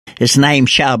His name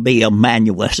shall be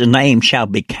Emmanuel. His name shall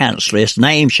be Counselor. His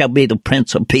name shall be the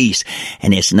Prince of Peace.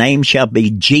 And his name shall be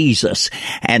Jesus.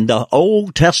 And the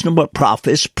Old Testament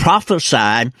prophets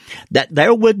prophesied that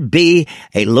there would be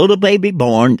a little baby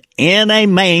born in a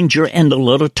manger in the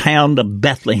little town of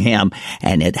Bethlehem.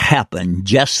 And it happened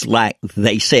just like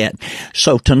they said.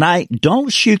 So tonight,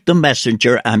 don't shoot the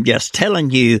messenger. I'm just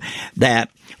telling you that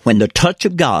when the touch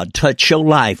of God touches your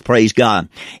life, praise God,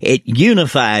 it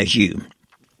unifies you.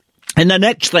 And the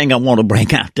next thing I want to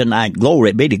bring out tonight,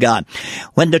 glory be to God,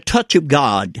 when the touch of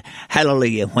God,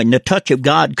 hallelujah, when the touch of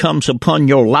God comes upon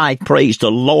your life, praise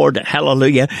the Lord,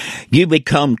 hallelujah, you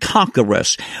become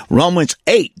conquerors. Romans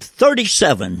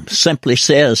 8:37 simply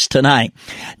says tonight,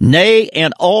 nay,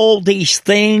 in all these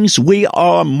things we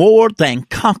are more than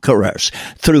conquerors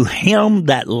through him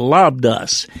that loved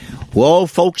us. Well,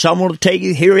 folks, I want to tell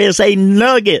you, here is a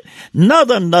nugget,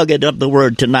 another nugget of the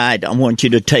word tonight I want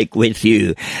you to take with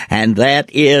you. And that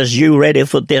is, you ready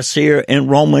for this here in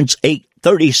Romans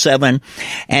 8:37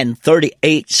 and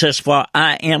 38 says, for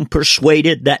I am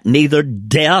persuaded that neither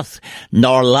death,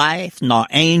 nor life, nor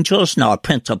angels, nor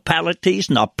principalities,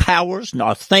 nor powers,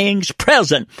 nor things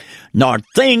present, nor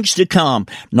things to come,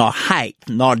 nor height,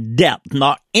 nor depth,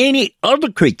 nor any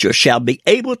other creature shall be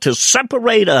able to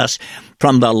separate us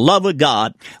from the love of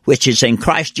God, which is in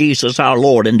Christ Jesus our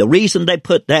Lord. And the reason they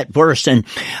put that verse in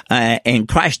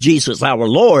Christ Jesus our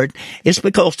Lord is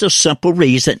because the simple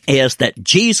reason is that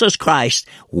Jesus Christ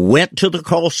went to the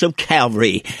cross of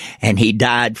Calvary and he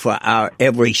died for our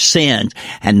every sin.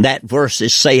 And that verse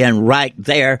is saying right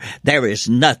there, there is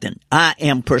nothing. I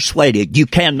am persuaded. You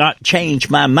cannot change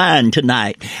my mind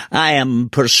tonight. I am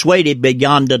persuaded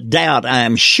beyond a doubt. I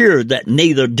am sure that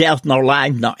neither death nor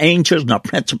life, nor angels, nor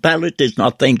principalities,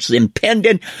 nor things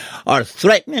impending or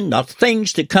threatening, nor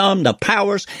things to come, nor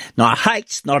powers, nor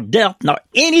heights, nor depth, nor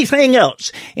anything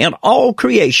else in all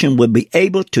creation would be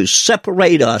able to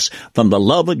separate us from the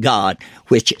love of God,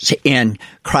 which is in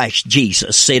Christ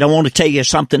Jesus. See, I want to tell you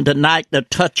something tonight. The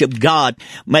touch of God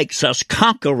makes us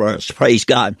conquerors, praise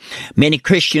God. Many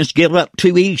Christians give up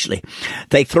too easily.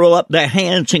 They throw up their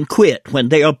hands and quit when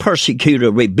they are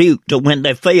persecuted, rebuked, or when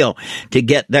they fail to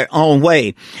get their own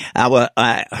way.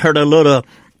 I heard a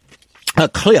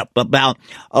clip about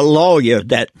a lawyer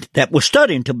that was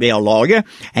studying to be a lawyer.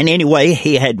 And anyway,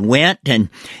 he had went and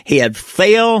he had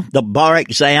failed the bar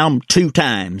exam 2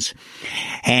 times.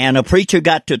 And a preacher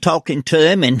got to talking to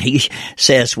him and he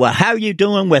says, well, how are you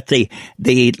doing with the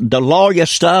lawyer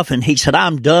stuff? And he said,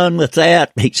 I'm done with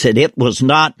that. He said, it was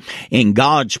not in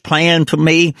God's plan for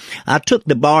me. I took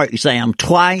the bar exam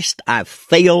twice. I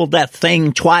failed that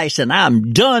thing twice and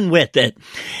I'm done with it.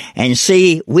 And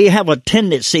see, we have a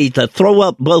tendency to throw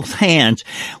up both hands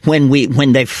when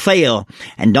they fail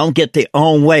and don't get their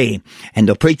own way. And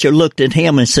the preacher looked at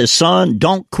him and said, son,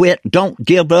 don't quit, don't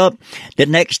give up. The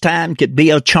next time could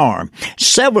be a charm.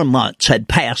 Several months had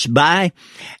passed by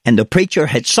and the preacher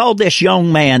had saw this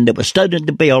young man that was studying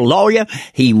to be a lawyer.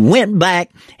 He went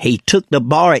back, he took the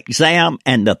bar exam,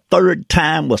 and the 3rd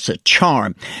time was a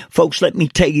charm. Folks, let me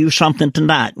tell you something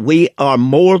tonight. We are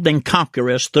more than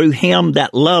conquerors through him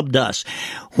that loved us.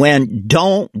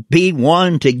 Don't be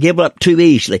one to give up too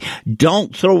easily.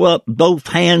 Don't throw up both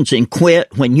hands and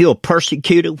quit when you're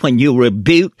persecuted, when you're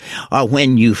rebuked, or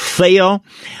when you fail,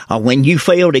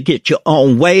 to get your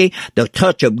own way. The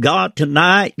touch of God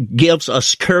tonight gives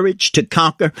us courage to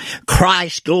conquer.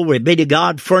 Christ, glory be to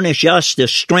God, furnish us the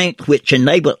strength which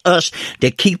enables us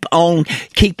to keep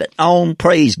it on.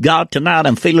 Praise God tonight.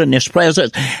 I'm feeling His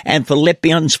presence. And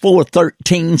Philippians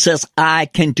 4:13 says, I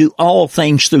can do all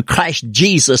things through Christ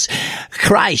Jesus.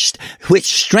 Christ, which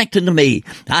strengthened me.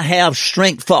 I have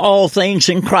strength for all things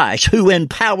in Christ, who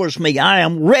empowers me. I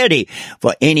am ready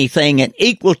for anything and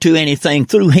equal to anything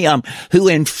through Him who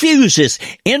infuses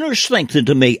inner strength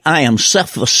into me. I am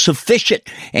self-sufficient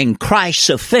in Christ's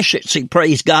sufficiency.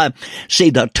 Praise God. See,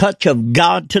 the touch of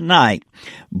God tonight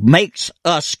makes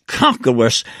us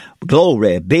conquerors.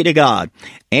 Glory be to God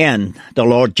and the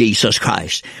Lord Jesus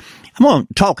Christ. I'm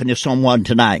talking to someone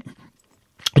tonight.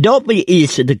 Don't be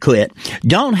easy to quit.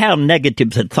 Don't have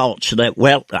negative thoughts that,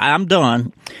 well, I'm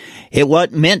done. It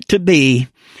wasn't meant to be.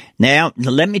 Now,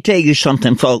 let me tell you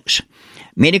something, folks.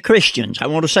 Many Christians, I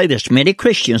want to say this, many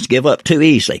Christians give up too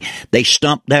easily. They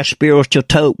stump their spiritual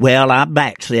toe. Well, I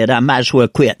backslid. I might as well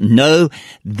quit. No,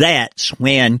 that's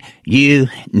when you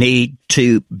need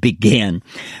to begin.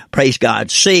 Praise God.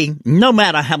 See, no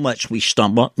matter how much we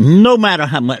stumble, no matter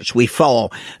how much we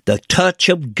fall, the touch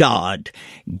of God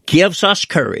gives us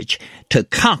courage to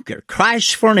conquer.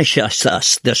 Christ furnishes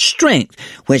us the strength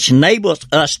which enables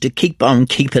us to keep on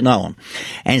keeping on.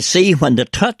 And see, when the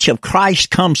touch of Christ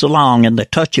comes along and the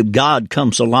touch of God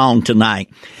comes along tonight,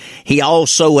 he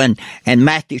also in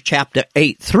Matthew chapter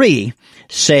 8:3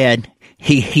 said,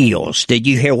 he heals. Did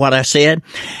you hear what I said?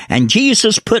 And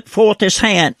Jesus put forth his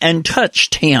hand and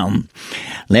touched him.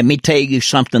 Let me tell you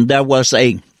something. There was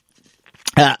a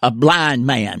blind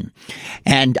man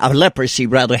and a leprosy,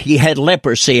 rather. He had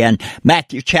leprosy in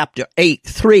Matthew chapter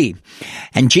 8:3.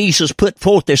 And Jesus put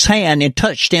forth his hand and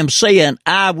touched him, saying,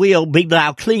 I will be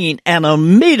thou clean. And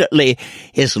immediately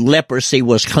his leprosy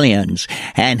was cleansed.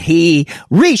 And he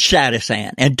reached out his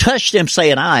hand and touched him,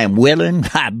 saying, I am willing.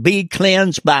 I be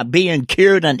cleansed by being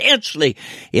cured. And instantly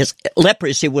his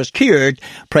leprosy was cured.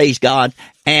 Praise God.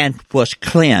 And was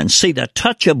cleansed. See, the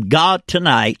touch of God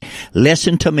tonight,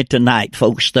 listen to me tonight,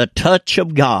 folks, the touch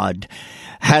of God,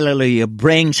 hallelujah,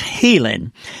 brings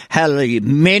healing. Hallelujah.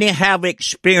 Many have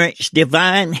experienced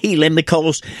divine healing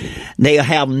because they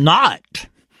have not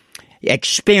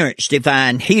experienced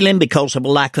divine healing because of a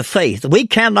lack of faith. We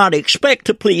cannot expect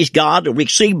to please God or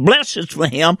receive blessings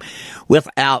from him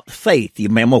without faith. You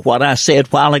remember what I said a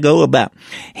while ago about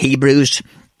Hebrews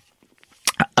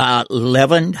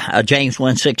 11, James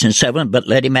 1, 6 and 7, but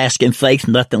let him ask in faith,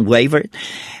 nothing wavered.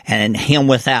 And him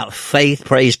without faith,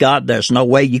 praise God, there's no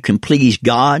way you can please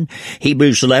God.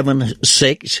 Hebrews 11,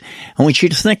 6. I want you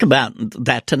to think about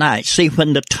that tonight. See,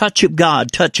 when the touch of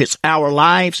God touches our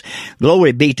lives,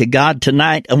 glory be to God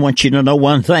tonight, I want you to know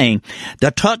one thing.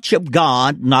 The touch of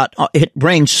God, it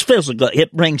brings physical,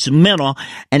 it brings mental,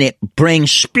 and it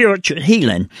brings spiritual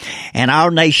healing. And our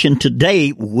nation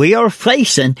today, we are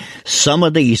facing some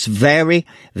of these very,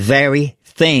 very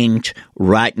things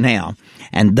right now.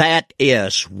 And that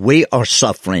is, we are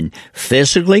suffering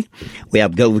physically. We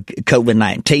have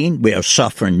COVID-19. We are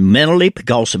suffering mentally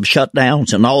because of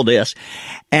shutdowns and all this.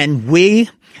 And we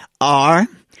are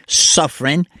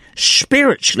suffering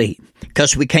spiritually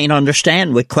because we can't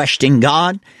understand. We question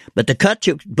God, but the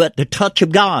touch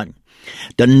of God.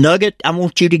 The nugget I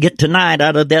want you to get tonight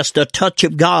out of this, the touch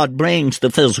of God brings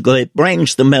the physical, it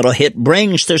brings the mental, it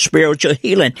brings the spiritual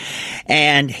healing.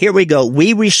 And here we go.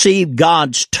 We receive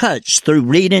God's touch through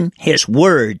reading his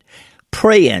word,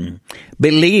 praying,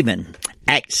 believing,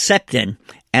 accepting,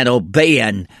 and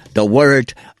obeying the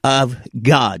word of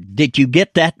God. Did you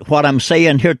get that, what I'm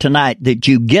saying here tonight? Did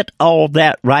you get all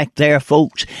that right there,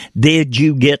 folks? Did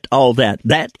you get all that?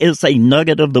 That is a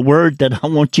nugget of the word that I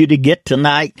want you to get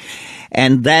tonight.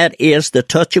 And that is the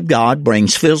touch of God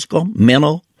brings physical,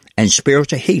 mental, and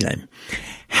spiritual healing.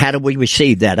 How do we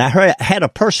receive that? I had a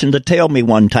person to tell me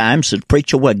one time, said,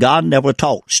 preacher, well, God never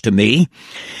talks to me.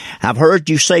 I've heard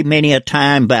you say many a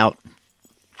time about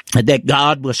that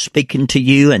God was speaking to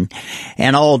you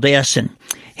and all this. And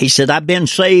he said, I've been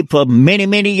saved for many,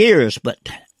 many years, but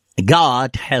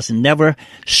God has never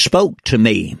spoke to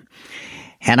me.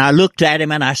 And I looked at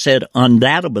him and I said,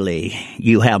 undoubtedly,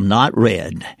 you have not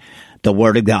read the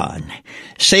Word of God.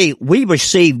 See, we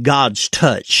receive God's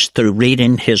touch through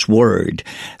reading his word,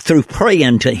 through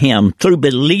praying to him, through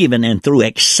believing and through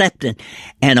accepting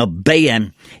and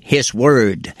obeying his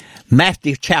word.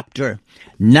 Matthew chapter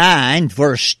 9,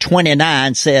 verse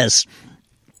 29 says,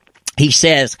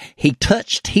 he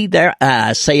touched their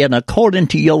eyes, saying, according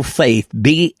to your faith,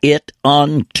 be it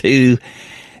unto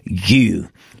you.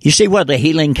 You see where the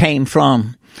healing came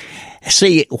from?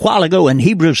 See, a while ago in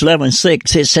Hebrews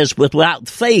 11:6, it says, without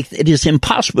faith it is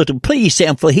impossible to please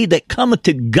him, for he that cometh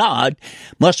to God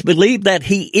must believe that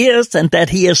he is, and that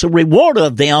he is a rewarder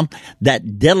of them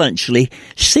that diligently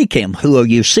seek him. Who are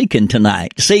you seeking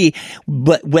tonight? See,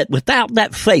 but without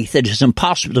that faith it is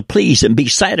impossible to please and be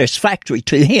satisfactory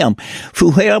to him.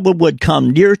 For whoever would come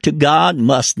near to God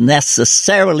must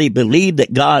necessarily believe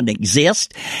that God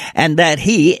exists, and that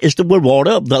he is the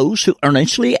rewarder of those who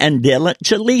earnestly and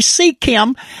diligently seek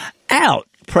him out.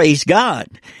 Praise God.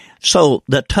 So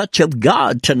the touch of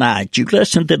God tonight, you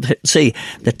listen to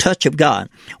the touch of God.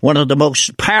 One of the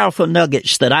most powerful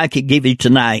nuggets that I could give you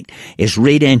tonight is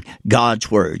reading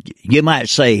God's word. You might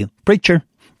say, preacher,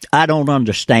 I don't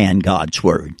understand God's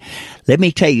Word. Let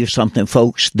me tell you something,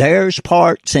 folks. There's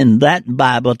parts in that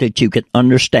Bible that you can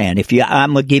understand.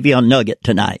 I'm going to give you a nugget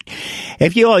tonight.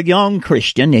 If you're a young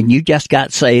Christian and you just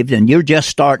got saved and you're just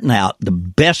starting out, the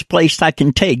best place I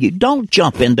can tell you, don't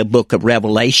jump in the book of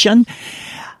Revelation.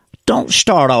 Don't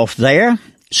start off there.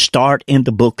 Start in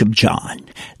the book of John.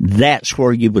 That's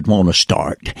where you would want to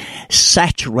start.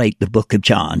 Saturate the book of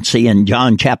John. See, in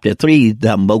John chapter 3,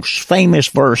 the most famous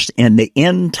verse in the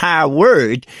entire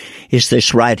word is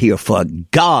this right here. For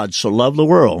God so loved the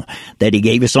world that he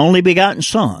gave his only begotten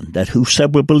Son, that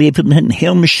whosoever believeth in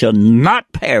him shall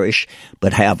not perish,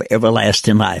 but have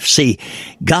everlasting life. See,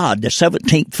 God, the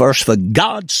 17th verse, for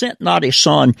God sent not his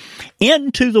Son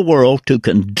into the world to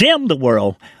condemn the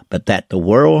world, but that the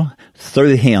world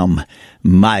through him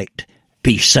might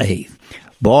be saved.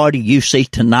 Boy, do you see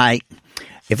tonight,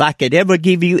 if I could ever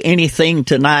give you anything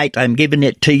tonight, I'm giving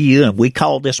it to you. And we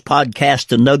call this podcast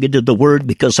the Nugget of the Word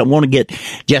because I want to get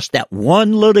just that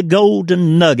one little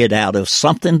golden nugget out of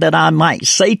something that I might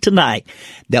say tonight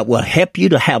that will help you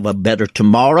to have a better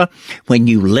tomorrow. When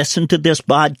you listen to this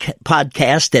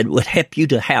podcast, that will help you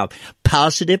to have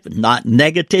positive, not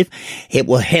negative. It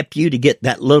will help you to get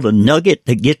that little nugget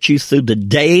to get you through the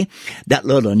day, that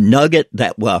little nugget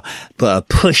that will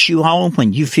push you on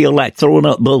when you feel like throwing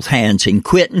up both hands and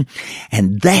quitting.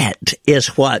 And that is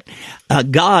what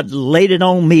God laid it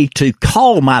on me to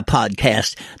call my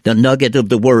podcast the Nugget of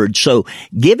the Word. So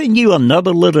giving you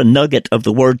another little nugget of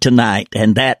the Word tonight,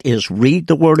 and that is read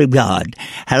the Word of God.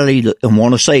 Hallelujah. I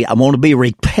want to be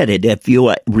repetitive.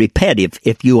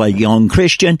 If you are a young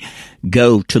Christian,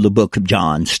 go to the book of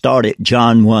John. Start at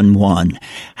John 1:1.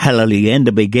 Hallelujah. In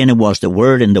the beginning was the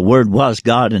Word, and the Word was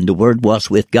God, and the Word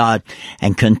was with God.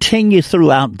 And continue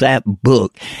throughout that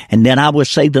book. And then I would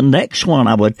say the next one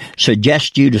I would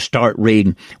suggest you to start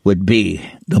reading would be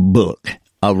the book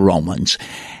of Romans.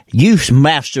 You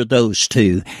master those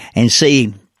two and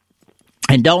see.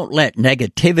 And don't let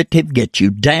negativity get you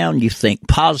down. You think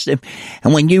positive.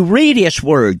 And when you read his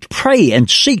word, pray and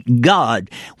seek God.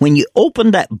 When you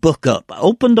open that book up,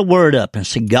 open the word up and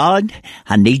say, God,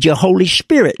 I need your Holy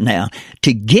Spirit now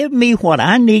to give me what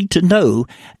I need to know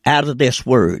out of this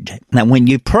word. Now, when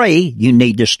you pray, you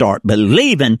need to start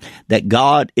believing that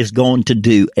God is going to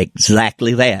do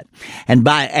exactly that. And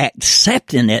by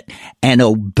accepting it and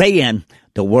obeying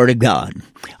the word of God,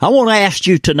 I want to ask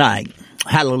you tonight,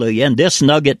 hallelujah, in this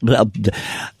nugget of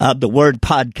the Word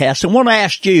podcast, I want to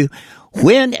ask you,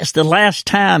 when is the last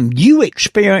time you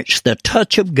experienced the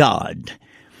touch of God?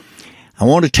 I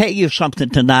want to tell you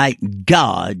something tonight.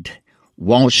 God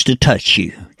wants to touch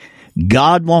you.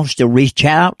 God wants to reach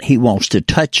out. He wants to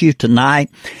touch you tonight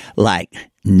like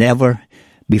never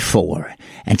before.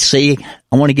 And see,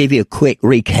 I want to give you a quick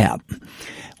recap.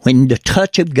 When the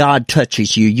touch of God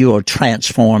touches you, you are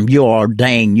transformed, you are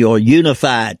ordained, you are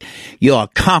unified, you are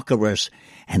conquerors,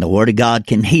 and the Word of God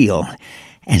can heal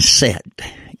and set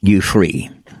you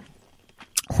free.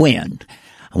 When?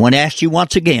 I want to ask you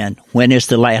once again, when is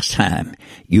the last time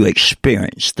you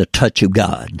experienced the touch of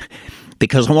God?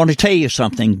 Because I want to tell you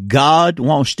something, God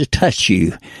wants to touch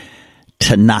you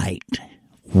tonight.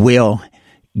 Will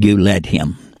you let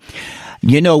him?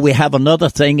 You know, we have another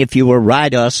thing. If you will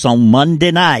write us on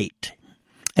Monday night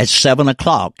at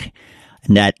 7:00,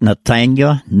 that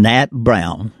Nathaniel Nat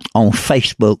Brown on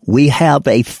Facebook, we have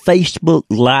a Facebook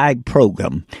live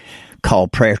program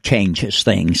called Prayer Changes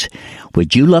Things.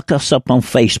 Would you look us up on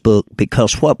Facebook?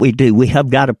 Because what we do, we have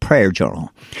got a prayer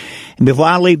journal. And before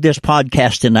I leave this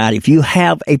podcast tonight, if you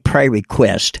have a prayer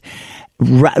request,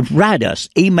 write us,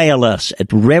 email us at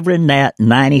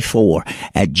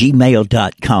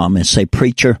reverendnat94@gmail.com and say,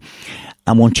 Preacher,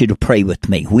 I want you to pray with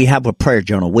me. We have a prayer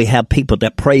journal. We have people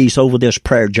that prays over this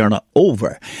prayer journal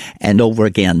over and over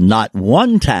again, not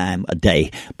one time a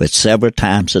day, but several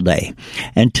times a day.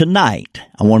 And tonight,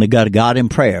 I want to go to God in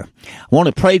prayer. I want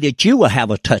to pray that you will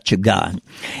have a touch of God.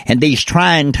 And these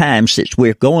trying times that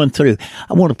we're going through,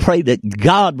 I want to pray that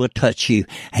God will touch you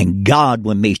and God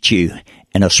will meet you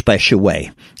in a special way.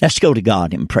 Let's go to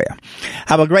God in prayer.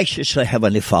 Our gracious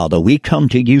Heavenly Father, we come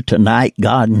to you tonight,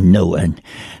 God, knowing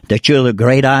that you're the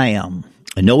great I am.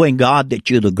 Knowing, God, that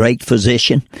you're the great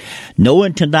physician.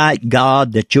 Knowing tonight,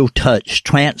 God, that your touch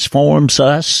transforms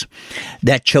us.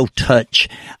 That your touch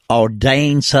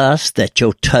ordains us, that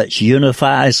your touch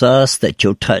unifies us, that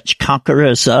your touch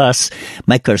conquers us,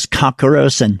 make us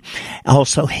conquerors, and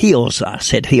also heals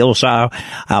us. It heals our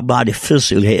body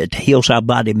physically. It heals our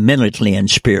body mentally and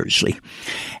spiritually.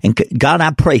 And God,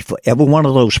 I pray for every one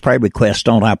of those prayer requests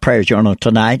on our prayer journal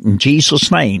tonight. In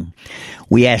Jesus' name,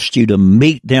 we ask you to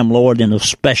meet them, Lord, in a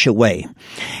special way.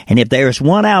 And if there's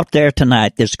one out there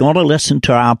tonight that's going to listen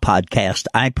to our podcast,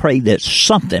 I pray that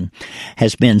something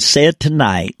has been said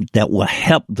tonight that will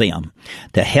help them,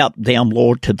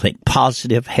 Lord, to think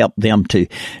positive, help them to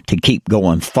keep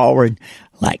going forward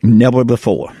like never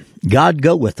before. God,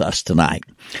 go with us tonight.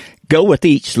 Go with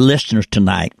each listener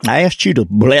tonight. I ask you to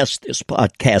bless this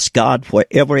podcast, God,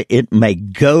 wherever it may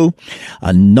go.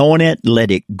 Anoint it. Let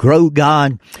it grow,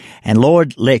 God. And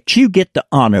Lord, let you get the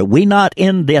honor. We're not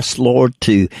in this, Lord,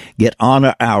 to get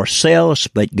honor ourselves,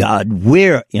 but God,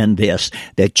 we're in this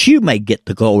that you may get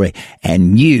the glory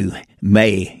and you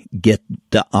may get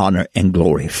the honor and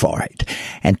glory for it.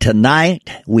 And tonight,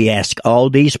 we ask all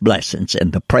these blessings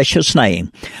in the precious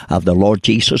name of the Lord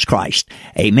Jesus Christ.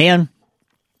 Amen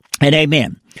and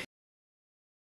amen.